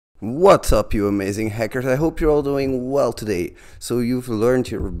What's up, you amazing hackers? I hope you're all doing well today. So you've learned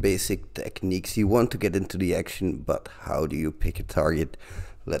your basic techniques. You want to get into the action, but how do you pick a target?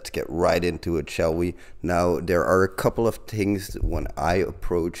 Let's get right into it, shall we? Now, there are a couple of things when I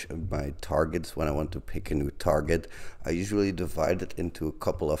approach my targets, when I want to pick a new target. I usually divide it into a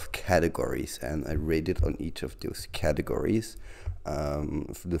couple of categories, and I rate it on each of those categories.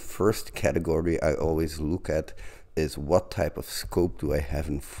 The first category I always look at is what type of scope do I have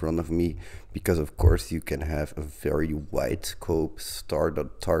in front of me, because of course you can have a very wide scope,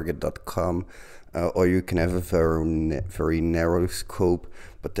 star.target.com, or you can have a very narrow scope,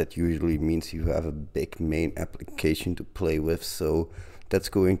 but that usually means you have a big main application to play with. So that's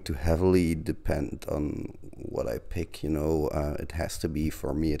going to heavily depend on what I pick. It has to be,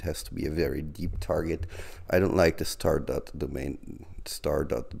 for me, it has to be a very deep target. I don't like the star.domain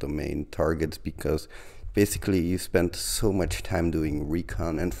targets, because basically you spend so much time doing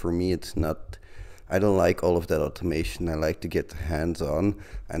recon, and for me I don't like all of that automation. I like to get hands-on,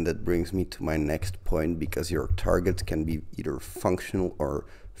 and that brings me to my next point, because your targets can be either functional or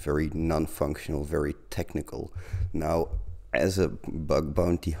very non-functional, very technical. Now, as a bug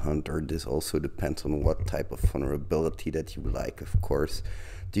bounty hunter, this also depends on what type of vulnerability that you like, of course.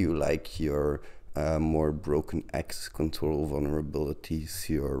 Do you like your more broken access control vulnerabilities,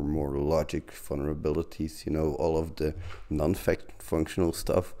 your more logic vulnerabilities, all of the non-functional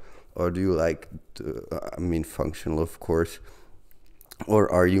stuff? Or do you like, functional, of course? Or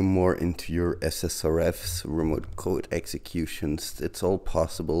are you more into your SSRFs, remote code executions? It's all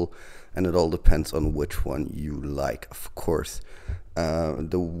possible, and it all depends on which one you like, of course.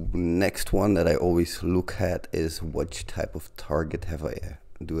 The next one that I always look at is which type of target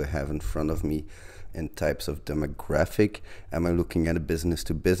do I have in front of me in types of demographic. Am I looking at a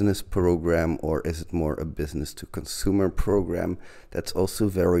business-to-business program, or is it more a business-to-consumer program? That's also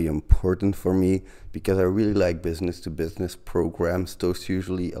very important for me, because I really like business-to-business programs. Those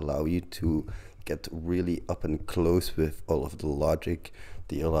usually allow you to get really up and close with all of the logic.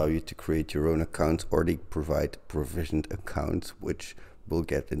 They allow you to create your own accounts, or they provide provisioned accounts, which we'll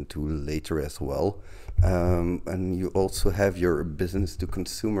get into later as well. And you also have your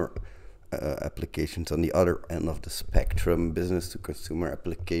business-to-consumer applications on the other end of the spectrum. Business-to-consumer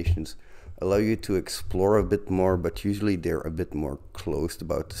applications allow you to explore a bit more, but usually they're a bit more closed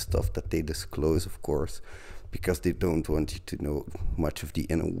about the stuff that they disclose, of course, because they don't want you to know much of the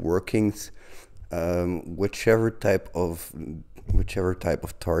inner workings. Whichever type of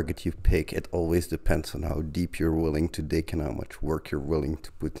target you pick, it always depends on how deep you're willing to dig and how much work you're willing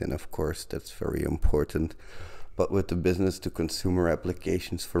to put in, of course. That's very important. But with the business to consumer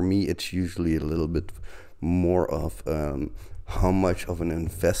applications, for me, it's usually a little bit more of how much of an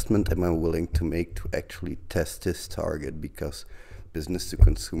investment am I willing to make to actually test this target, because business to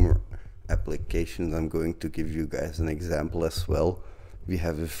consumer applications, I'm going to give you guys an example as well. We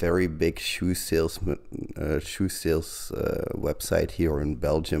have a very big shoe sales website here in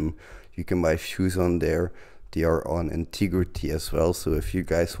Belgium. You can buy shoes on there. They are on integrity as well. So if you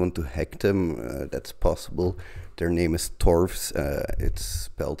guys want to hack them, that's possible. Their name is Torfs. It's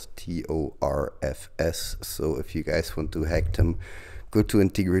spelled Torfs. So if you guys want to hack them, go to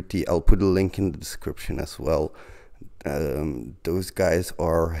integrity. I'll put a link in the description as well. Those guys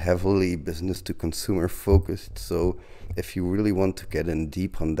are heavily business to consumer focused, so if you really want to get in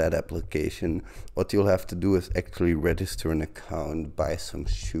deep on that application, what you'll have to do is actually register an account, buy some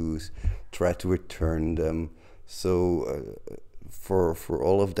shoes, try to return them. So for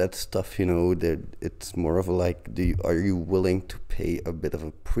all of that stuff, that it's more of a like, are you willing to pay a bit of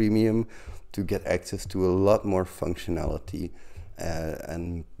a premium to get access to a lot more functionality?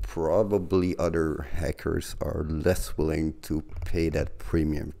 And probably other hackers are less willing to pay that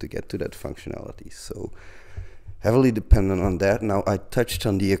premium to get to that functionality. So heavily dependent on that. Now, I touched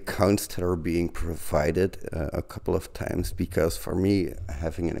on the accounts that are being provided a couple of times, because for me,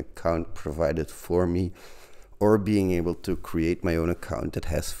 having an account provided for me, or being able to create my own account that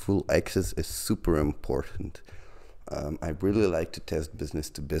has full access, is super important. I really like to test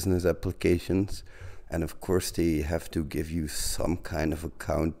business-to-business applications. And of course, they have to give you some kind of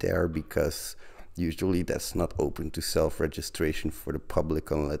account there, because usually that's not open to self-registration for the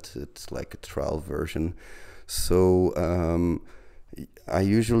public unless it's like a trial version. So I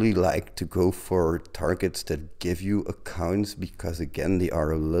usually like to go for targets that give you accounts, because again, they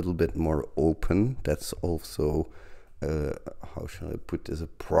are a little bit more open. That's also, how shall I put this, a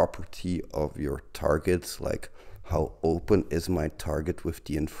property of your targets, like how open is my target with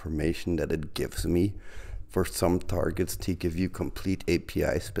the information that it gives me. For some targets, they give you complete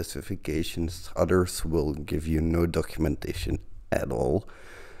API specifications. Others will give you no documentation at all.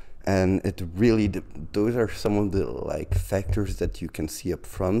 And it really, those are some of the like factors that you can see up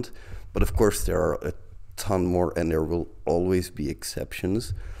front. But of course there are a ton more, and there will always be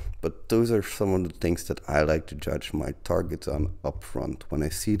exceptions. But those are some of the things that I like to judge my targets on up front, when I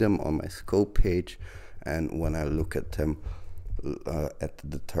see them on my scope page and when I look at them at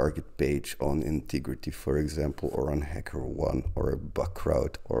the target page on Integrity, for example, or on HackerOne, or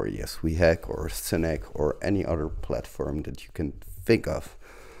Bugcrowd, or Yes We Hack, or Synack, or any other platform that you can think of.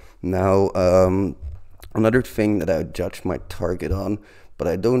 Now, another thing that I judge my target on, but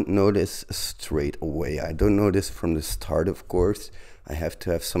I don't know this straight away. I don't know this from the start, of course. I have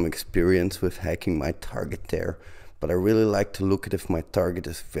to have some experience with hacking my target there. But I really like to look at if my target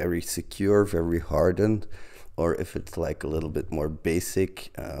is very secure, very hardened, or if it's like a little bit more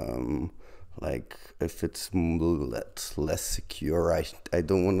basic, like if it's less secure. I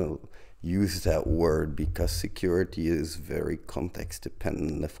don't want to use that word because security is very context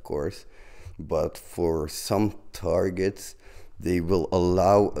dependent, of course. But for some targets, they will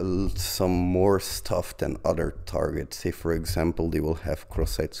allow some more stuff than other targets. Say, for example, they will have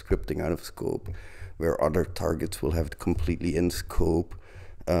cross-site scripting out of scope, where other targets will have it completely in scope.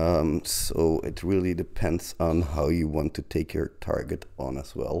 So it really depends on how you want to take your target on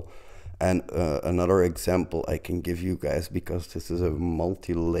as well. And another example I can give you guys, because this is a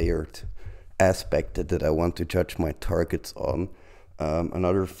multi-layered aspect that I want to judge my targets on.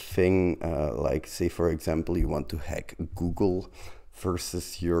 Another thing, like say for example, you want to hack Google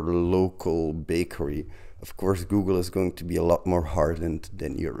versus your local bakery. Of course, Google is going to be a lot more hardened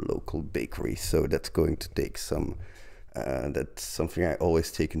than your local bakery. So that's going to take some, that's something I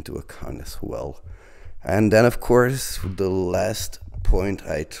always take into account as well. And then of course, the last point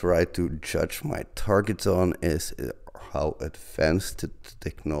I try to judge my targets on is how advanced the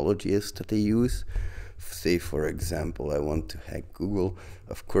technology is that they use. Say for example, I want to hack Google.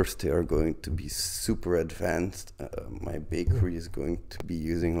 Of course they are going to be super advanced. My bakery is going to be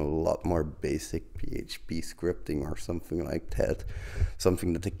using a lot more basic PHP scripting or something like that.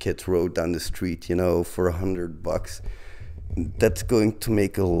 Something that the kid wrote down the street, you know, for $100. That's going to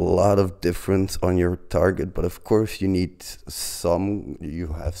make a lot of difference on your target. But of course you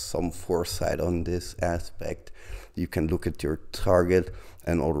have some foresight on this aspect. You can look at your target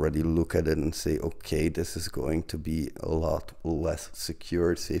and already look at it and say, okay, this is going to be a lot less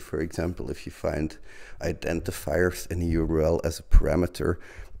secure. Say for example, if you find identifiers in a URL as a parameter,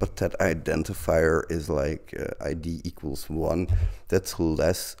 but that identifier is like ID equals 1, that's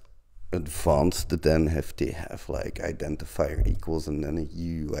less advanced than if they have like identifier equals and then a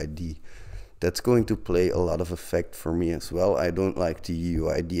UUID. That's going to play a lot of effect for me as well. I don't like the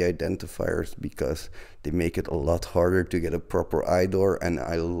UUID identifiers because they make it a lot harder to get a proper IDOR, and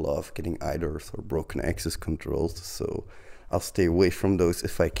I love getting IDORs or broken access controls, so I'll stay away from those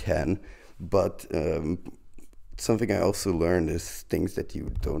if I can. But something I also learned is things that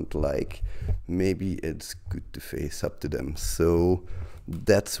you don't like, maybe it's good to face up to them. So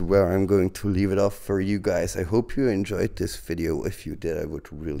that's where I'm going to leave it off for you guys. I hope you enjoyed this video. If you did, I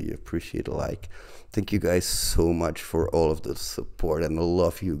would really appreciate a like. Thank you guys so much for all of the support and the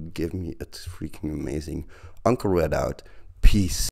love you give me. It's freaking amazing. Uncle Red out. Peace.